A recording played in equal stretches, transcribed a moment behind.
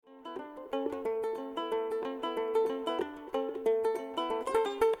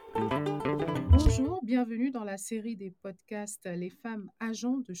Bonjour, bienvenue dans la série des podcasts Les femmes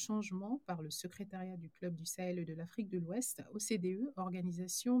agents de changement par le secrétariat du Club du Sahel et de l'Afrique de l'Ouest, OCDE,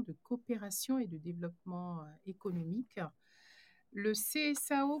 Organisation de coopération et de développement économique. Le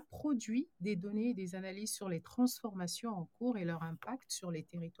CSAO produit des données et des analyses sur les transformations en cours et leur impact sur les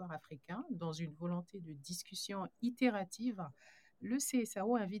territoires africains. Dans une volonté de discussion itérative, le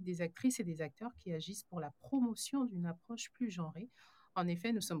CSAO invite des actrices et des acteurs qui agissent pour la promotion d'une approche plus genrée. En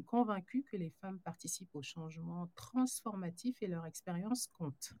effet, nous sommes convaincus que les femmes participent au changement transformatif et leur expérience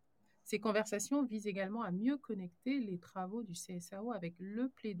compte. Ces conversations visent également à mieux connecter les travaux du CSAO avec le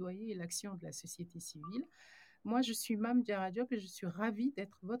plaidoyer et l'action de la société civile. Moi, je suis Mame Diarra Diop et je suis ravie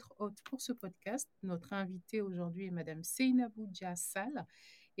d'être votre hôte pour ce podcast. Notre invitée aujourd'hui est Madame Seynabou Dia Sall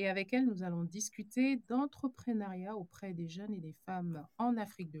et avec elle, nous allons discuter d'entrepreneuriat auprès des jeunes et des femmes en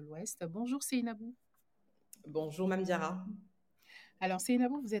Afrique de l'Ouest. Bonjour Seynabou. Bonjour Mame Diarra. Alors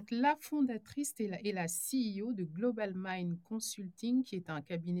Seynabou, vous êtes la fondatrice et la CEO de Global Mind Consulting, qui est un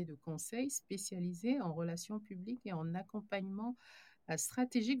cabinet de conseil spécialisé en relations publiques et en accompagnement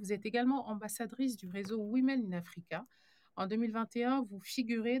stratégique. Vous êtes également ambassadrice du réseau Women in Africa. En 2021, vous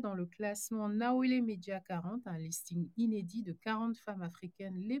figurez dans le classement Nawele Media 40, un listing inédit de 40 femmes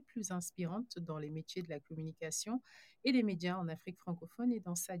africaines les plus inspirantes dans les métiers de la communication et des médias en Afrique francophone et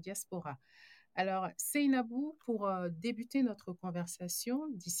dans sa diaspora. Alors, Seynabou, pour débuter notre conversation,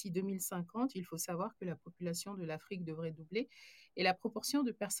 d'ici 2050, il faut savoir que la population de l'Afrique devrait doubler et la proportion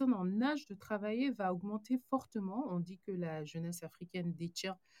de personnes en âge de travailler va augmenter fortement. On dit que la jeunesse africaine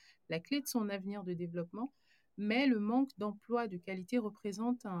détient la clé de son avenir de développement, mais le manque d'emplois de qualité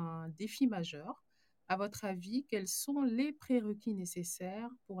représente un défi majeur. À votre avis, quels sont les prérequis nécessaires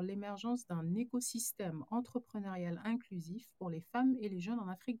pour l'émergence d'un écosystème entrepreneurial inclusif pour les femmes et les jeunes en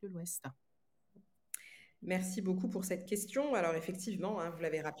Afrique de l'Ouest? Merci beaucoup pour cette question. Alors effectivement, vous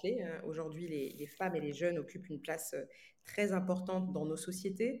l'avez rappelé, aujourd'hui les femmes et les jeunes occupent une place très importante dans nos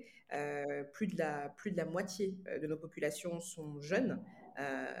sociétés. Plus de la moitié de nos populations sont jeunes.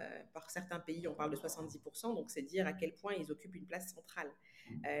 Par certains pays, on parle de 70%, donc c'est dire à quel point ils occupent une place centrale.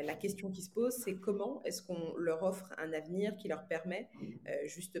 La question qui se pose, c'est comment est-ce qu'on leur offre un avenir qui leur permet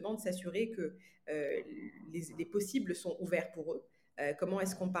justement de s'assurer que les possibles sont ouverts pour eux. Comment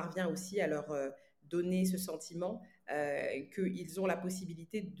est-ce qu'on parvient aussi à leur donner ce sentiment qu'ils ont la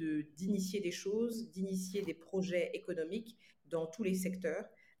possibilité d'initier des choses, d'initier des projets économiques dans tous les secteurs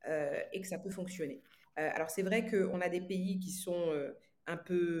et que ça peut fonctionner. Alors c'est vrai qu'on a des pays qui sont un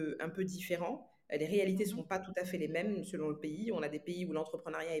peu différents. Les réalités ne sont pas tout à fait les mêmes selon le pays. On a des pays où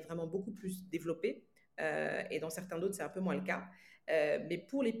l'entrepreneuriat est vraiment beaucoup plus développé et dans certains d'autres, c'est un peu moins le cas. Mais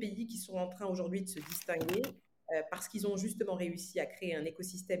pour les pays qui sont en train aujourd'hui de se distinguer, parce qu'ils ont justement réussi à créer un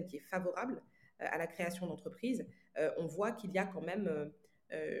écosystème qui est favorable à la création d'entreprises, on voit qu'il y a quand même,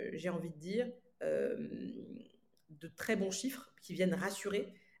 j'ai envie de dire, de très bons chiffres qui viennent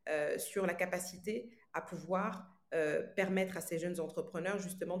rassurer sur la capacité à pouvoir permettre à ces jeunes entrepreneurs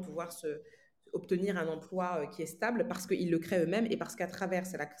justement de pouvoir obtenir un emploi qui est stable parce qu'ils le créent eux-mêmes et parce qu'à travers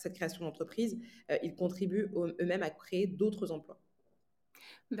cette création d'entreprise, ils contribuent eux-mêmes à créer d'autres emplois.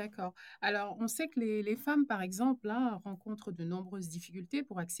 D'accord. Alors, on sait que les femmes, par exemple, rencontrent de nombreuses difficultés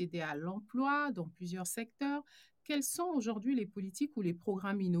pour accéder à l'emploi dans plusieurs secteurs. Quelles sont aujourd'hui les politiques ou les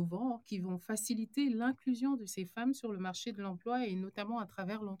programmes innovants qui vont faciliter l'inclusion de ces femmes sur le marché de l'emploi et notamment à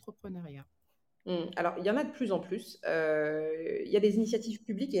travers l'entrepreneuriat? Alors, il y en a de plus en plus. Il y a des initiatives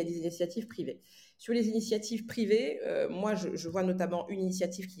publiques et il y a des initiatives privées. Sur les initiatives privées, moi, je vois notamment une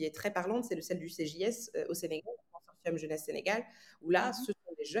initiative qui est très parlante, c'est celle du CJS au Sénégal, le Consortium Jeunesse Sénégal, où là, ce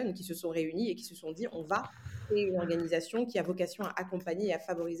sont des jeunes qui se sont réunis et qui se sont dit, on va créer une organisation qui a vocation à accompagner et à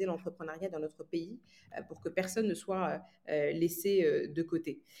favoriser l'entrepreneuriat dans notre pays pour que personne ne soit laissé de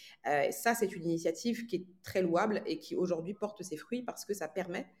côté. Ça, c'est une initiative qui est très louable et qui aujourd'hui porte ses fruits parce que ça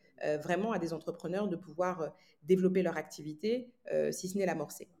permet vraiment à des entrepreneurs de pouvoir développer leur activité, si ce n'est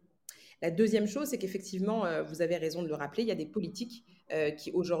l'amorcer. La deuxième chose, c'est qu'effectivement, vous avez raison de le rappeler, il y a des politiques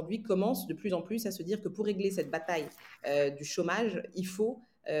qui aujourd'hui commencent de plus en plus à se dire que pour régler cette bataille du chômage, il faut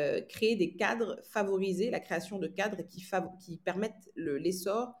créer des cadres, favoriser la création de cadres qui permettent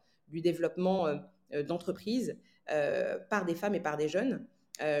l'essor du développement d'entreprises par des femmes et par des jeunes.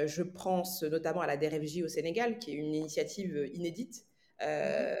 Je pense notamment à la DRFJ au Sénégal, qui est une initiative inédite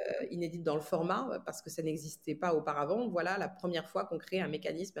dans le format parce que ça n'existait pas auparavant. Voilà la première fois qu'on crée un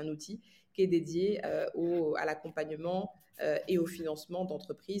mécanisme, un outil qui est dédié à l'accompagnement et au financement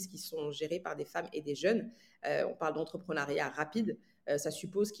d'entreprises qui sont gérées par des femmes et des jeunes. On parle d'entrepreneuriat rapide. Ça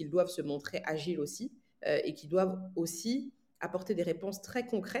suppose qu'ils doivent se montrer agiles aussi et qu'ils doivent aussi apporter des réponses très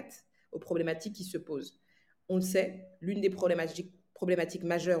concrètes aux problématiques qui se posent. On le sait, l'une des problématiques problématique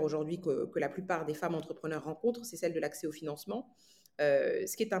majeure aujourd'hui que la plupart des femmes entrepreneurs rencontrent, c'est celle de l'accès au financement.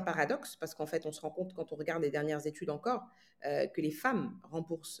 Ce qui est un paradoxe, parce qu'en fait, on se rend compte quand on regarde les dernières études encore, que les femmes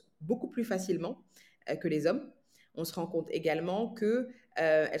remboursent beaucoup plus facilement que les hommes. On se rend compte également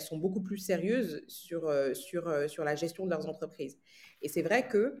qu'elles sont beaucoup plus sérieuses sur la gestion de leurs entreprises. Et c'est vrai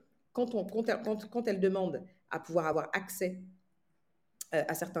que quand elles demandent à pouvoir avoir accès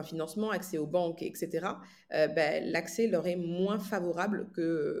à certains financements, accès aux banques, etc., l'accès leur est moins favorable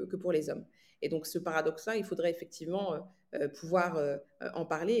que pour les hommes. Et donc, ce paradoxe-là, il faudrait effectivement pouvoir en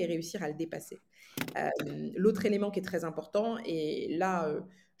parler et réussir à le dépasser. L'autre élément qui est très important, et là,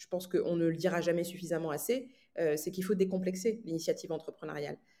 je pense qu'on ne le dira jamais suffisamment assez, c'est qu'il faut décomplexer l'initiative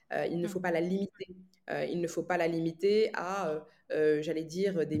entrepreneuriale. Il ne faut pas la limiter. Il ne faut pas la limiter à, j'allais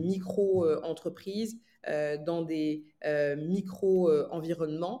dire, des micro-entreprises dans des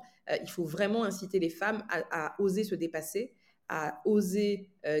micro-environnements. Il faut vraiment inciter les femmes à oser se dépasser, à oser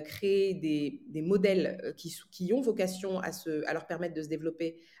créer des modèles qui ont vocation à leur permettre de se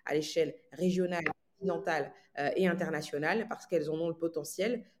développer à l'échelle régionale, continentale et internationale, parce qu'elles en ont le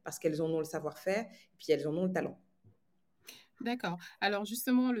potentiel, parce qu'elles en ont le savoir-faire, et puis elles en ont le talent. D'accord. Alors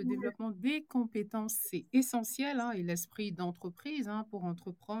justement, le développement des compétences, c'est essentiel, hein, et l'esprit d'entreprise, hein, pour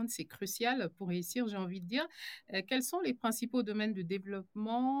entreprendre, c'est crucial pour réussir, j'ai envie de dire. Quels sont les principaux domaines de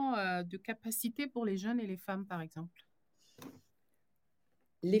développement de capacité pour les jeunes et les femmes, par exemple?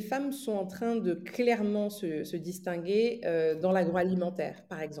 Les femmes sont en train de clairement se distinguer dans l'agroalimentaire,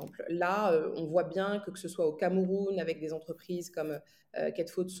 par exemple. Là, on voit bien que ce soit au Cameroun, avec des entreprises comme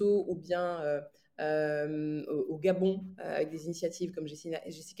Ketfotso, ou bien au Gabon, avec des initiatives comme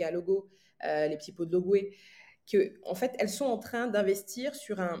Jessica Alogo, les petits pots de Logoué, que, en fait, elles sont en train d'investir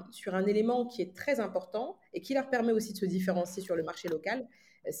sur un élément qui est très important et qui leur permet aussi de se différencier sur le marché local,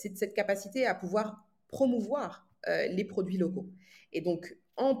 c'est cette capacité à pouvoir promouvoir les produits locaux. Et donc,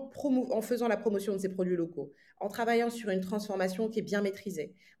 en faisant la promotion de ces produits locaux, en travaillant sur une transformation qui est bien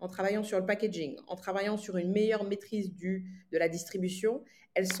maîtrisée, en travaillant sur le packaging, en travaillant sur une meilleure maîtrise de la distribution,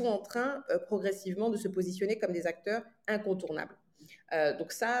 elles sont en train progressivement de se positionner comme des acteurs incontournables.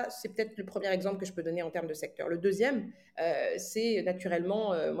 Donc ça, c'est peut-être le premier exemple que je peux donner en termes de secteur. Le deuxième, c'est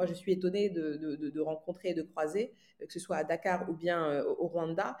naturellement, moi je suis étonnée de rencontrer et de croiser, que ce soit à Dakar ou bien au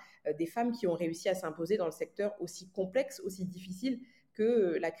Rwanda, des femmes qui ont réussi à s'imposer dans le secteur aussi complexe, aussi difficile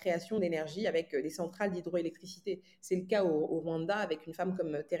que la création d'énergie avec des centrales d'hydroélectricité. C'est le cas au Rwanda avec une femme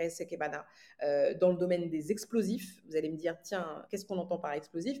comme Thérèse Sekebana. Dans le domaine des explosifs, vous allez me dire, tiens, qu'est-ce qu'on entend par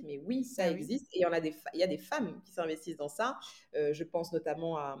explosif? Mais oui, ça Ah oui. existe et il y a des femmes qui s'investissent dans ça. Je pense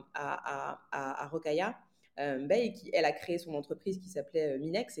notamment à Rokaya, qui, elle, a créé son entreprise qui s'appelait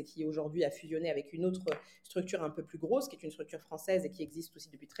Minex et qui aujourd'hui a fusionné avec une autre structure un peu plus grosse, qui est une structure française et qui existe aussi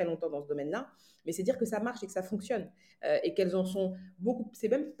depuis très longtemps dans ce domaine-là. Mais c'est dire que ça marche et que ça fonctionne et qu'elles en sont beaucoup. C'est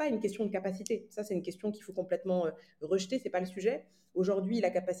même pas une question de capacité. Ça, c'est une question qu'il faut complètement rejeter. C'est pas le sujet. Aujourd'hui,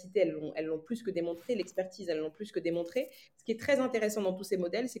 la capacité, elles l'ont plus que démontré. L'expertise, elles l'ont plus que démontré. Ce qui est très intéressant dans tous ces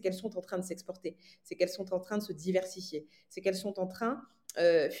modèles, c'est qu'elles sont en train de s'exporter. C'est qu'elles sont en train de se diversifier. C'est qu'elles sont en train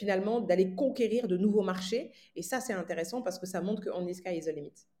finalement d'aller conquérir de nouveaux marchés. Et ça, c'est intéressant parce que ça montre qu'en the sky is the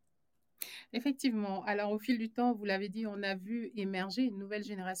limit. Effectivement. Alors, au fil du temps, vous l'avez dit, on a vu émerger une nouvelle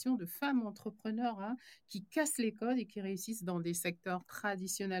génération de femmes entrepreneurs, hein, qui cassent les codes et qui réussissent dans des secteurs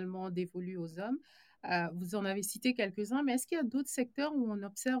traditionnellement dévolus aux hommes. Vous en avez cité quelques-uns, mais est-ce qu'il y a d'autres secteurs où on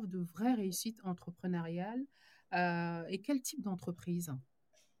observe de vraies réussites entrepreneuriales et quel type d'entreprise?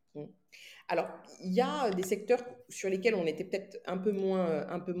 Mm. Alors, il y a des secteurs sur lesquels on était peut-être un peu moins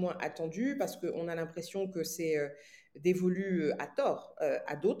attendu parce qu'on a l'impression que c'est dévolu à tort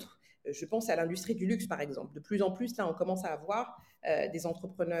à d'autres. Je pense à l'industrie du luxe, par exemple. De plus en plus, là, on commence à avoir des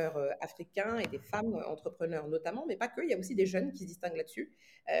entrepreneurs africains et des femmes entrepreneurs notamment, mais pas que. Il y a aussi des jeunes qui se distinguent là-dessus,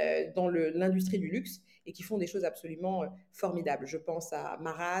 dans l'industrie du luxe et qui font des choses absolument formidables. Je pense à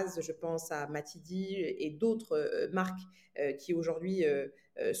Maraz, je pense à Matidi et d'autres marques qui aujourd'hui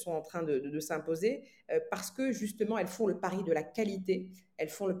sont en train de s'imposer parce que justement elles font le pari de la qualité, elles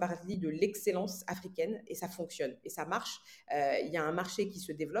font le pari de l'excellence africaine et ça fonctionne et ça marche. Il y a un marché qui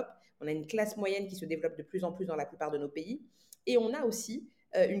se développe, on a une classe moyenne qui se développe de plus en plus dans la plupart de nos pays et on a aussi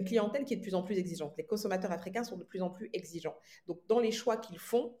une clientèle qui est de plus en plus exigeante. Les consommateurs africains sont de plus en plus exigeants. Donc dans les choix qu'ils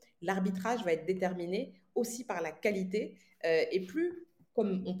font, l'arbitrage va être déterminé aussi par la qualité et plus,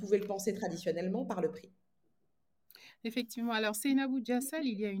 comme on pouvait le penser traditionnellement, par le prix. Effectivement. Alors, Seynabou Diassal,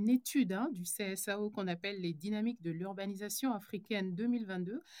 il y a une étude du CSAO qu'on appelle les dynamiques de l'urbanisation africaine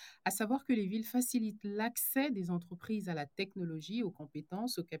 2022, à savoir que les villes facilitent l'accès des entreprises à la technologie, aux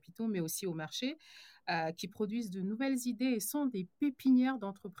compétences, aux capitaux, mais aussi au marché, qui produisent de nouvelles idées et sont des pépinières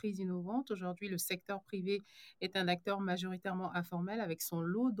d'entreprises innovantes. Aujourd'hui, le secteur privé est un acteur majoritairement informel avec son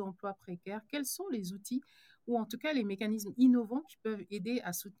lot d'emplois précaires. Quels sont les outils ou en tout cas les mécanismes innovants qui peuvent aider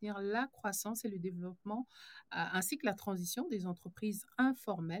à soutenir la croissance et le développement ainsi que la transition des entreprises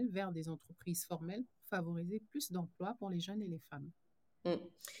informelles vers des entreprises formelles pour favoriser plus d'emplois pour les jeunes et les femmes. Mmh.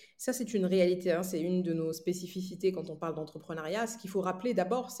 Ça, c'est une réalité, hein, c'est une de nos spécificités quand on parle d'entrepreneuriat. Ce qu'il faut rappeler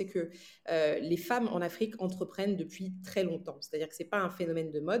d'abord, c'est que les femmes en Afrique entreprennent depuis très longtemps. C'est-à-dire que ce n'est pas un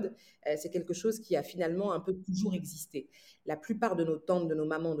phénomène de mode, c'est quelque chose qui a finalement un peu toujours existé. La plupart de nos tantes, de nos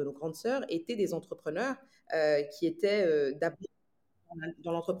mamans, de nos grandes sœurs étaient des entrepreneurs qui étaient d'abord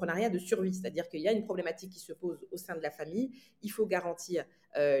dans l'entrepreneuriat de survie, c'est-à-dire qu'il y a une problématique qui se pose au sein de la famille, il faut garantir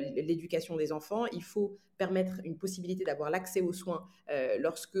l'éducation des enfants, il faut permettre une possibilité d'avoir l'accès aux soins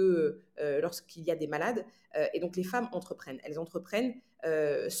lorsqu'il y a des malades, et donc les femmes entreprennent. Elles entreprennent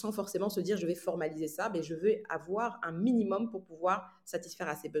sans forcément se dire je vais formaliser ça, mais je veux avoir un minimum pour pouvoir satisfaire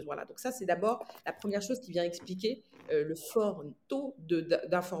à ces besoins-là. Donc ça, c'est d'abord la première chose qui vient expliquer le fort taux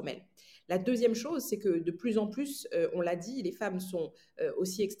d'informel. La deuxième chose, c'est que de plus en plus, on l'a dit, les femmes sont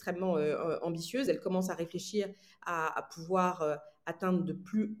aussi extrêmement ambitieuses. Elles commencent à réfléchir à pouvoir atteindre de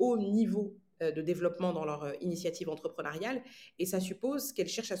plus hauts niveaux de développement dans leur initiative entrepreneuriale, et ça suppose qu'elles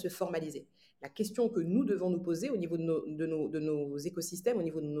cherchent à se formaliser. La question que nous devons nous poser au niveau de nos écosystèmes, au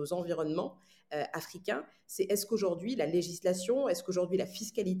niveau de nos environnements africains, c'est est-ce qu'aujourd'hui la législation, est-ce qu'aujourd'hui la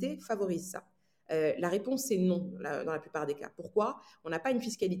fiscalité favorise ça? La réponse, c'est non, dans la plupart des cas. Pourquoi? On n'a pas une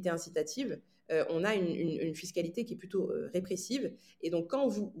fiscalité incitative, on a une fiscalité qui est plutôt répressive. Et donc, quand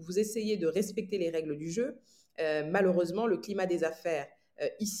vous essayez de respecter les règles du jeu, malheureusement, le climat des affaires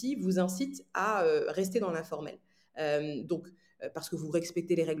ici vous incite à rester dans l'informel. Parce que vous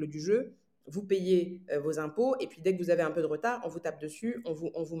respectez les règles du jeu, vous payez vos impôts, et puis dès que vous avez un peu de retard, on vous tape dessus, on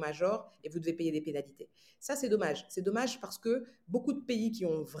vous majore, et vous devez payer des pénalités. Ça, c'est dommage. C'est dommage parce que beaucoup de pays qui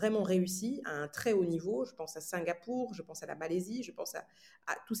ont vraiment réussi à un très haut niveau, je pense à Singapour, je pense à la Malaisie, je pense à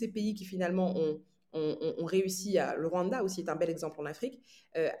tous ces pays qui finalement ont réussi, le Rwanda aussi est un bel exemple en Afrique,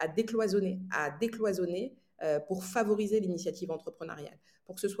 à décloisonner pour favoriser l'initiative entrepreneuriale,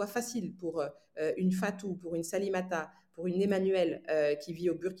 pour que ce soit facile pour une Fatou, pour une Salimata, pour une Emmanuelle qui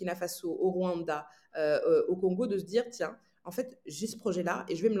vit au Burkina Faso, au Rwanda, au Congo, de se dire, tiens, en fait, j'ai ce projet-là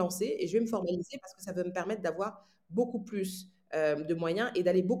et je vais me lancer et je vais me formaliser parce que ça va me permettre d'avoir beaucoup plus de moyens et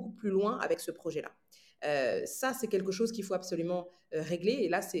d'aller beaucoup plus loin avec ce projet-là. Ça, c'est quelque chose qu'il faut absolument régler. Et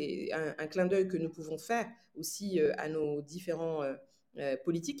là, c'est un clin d'œil que nous pouvons faire aussi à nos différents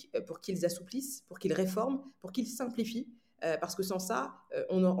politiques pour qu'ils assouplissent, pour qu'ils réforment, pour qu'ils simplifient. Parce que sans ça,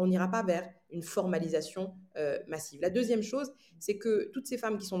 on n'ira pas vers une formalisation massive. La deuxième chose, c'est que toutes ces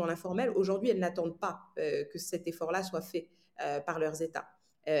femmes qui sont dans l'informel, aujourd'hui, elles n'attendent pas que cet effort-là soit fait par leurs États.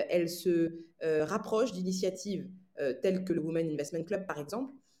 Elles se rapprochent d'initiatives telles que le Women Investment Club, par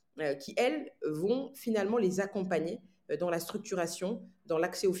exemple, qui, elles, vont finalement les accompagner dans la structuration, dans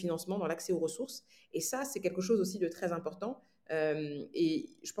l'accès au financement, dans l'accès aux ressources. Et ça, c'est quelque chose aussi de très important. Et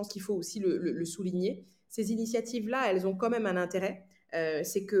je pense qu'il faut aussi le souligner. Ces initiatives-là, elles ont quand même un intérêt.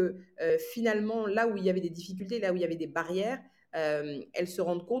 C'est que finalement, là où il y avait des difficultés, là où il y avait des barrières, elles se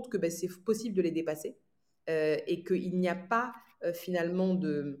rendent compte que c'est possible de les dépasser et qu'il n'y a pas finalement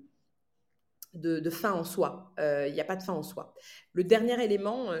de fin en soi. Il n'y a pas de fin en soi. Le dernier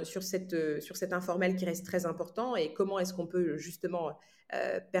élément sur cet informel qui reste très important, et comment est-ce qu'on peut justement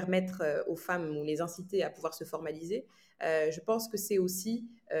permettre aux femmes ou les inciter à pouvoir se formaliser, je pense que c'est aussi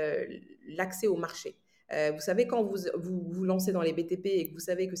l'accès au marché. Vous savez, quand vous lancez dans les BTP et que vous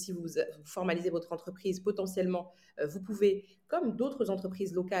savez que si vous formalisez votre entreprise, potentiellement, vous pouvez, comme d'autres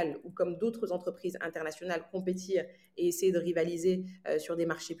entreprises locales ou comme d'autres entreprises internationales, compétir et essayer de rivaliser sur des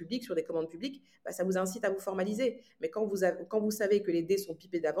marchés publics, sur des commandes publiques, ça vous incite à vous formaliser. Mais quand vous savez que les dés sont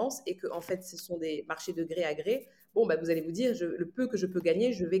pipés d'avance et que en fait, ce sont des marchés de gré à gré, vous allez vous dire, le peu que je peux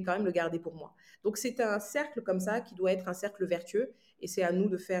gagner, je vais quand même le garder pour moi. Donc, c'est un cercle comme ça qui doit être un cercle vertueux, et c'est à nous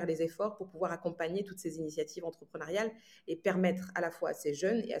de faire les efforts pour pouvoir accompagner toutes ces initiatives entrepreneuriales et permettre à la fois à ces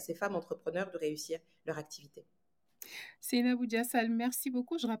jeunes et à ces femmes entrepreneurs de réussir leur activité. Seynabou Diassal, merci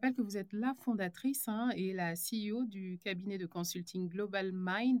beaucoup. Je rappelle que vous êtes la fondatrice et la CEO du cabinet de consulting Global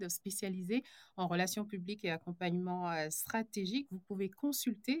Mind spécialisé en relations publiques et accompagnement stratégique. Vous pouvez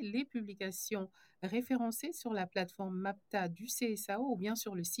consulter les publications référencées sur la plateforme MAPTA du CSAO ou bien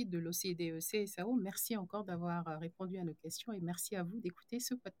sur le site de l'OCDE CSAO. Merci encore d'avoir répondu à nos questions et merci à vous d'écouter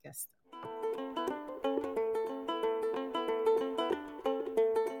ce podcast.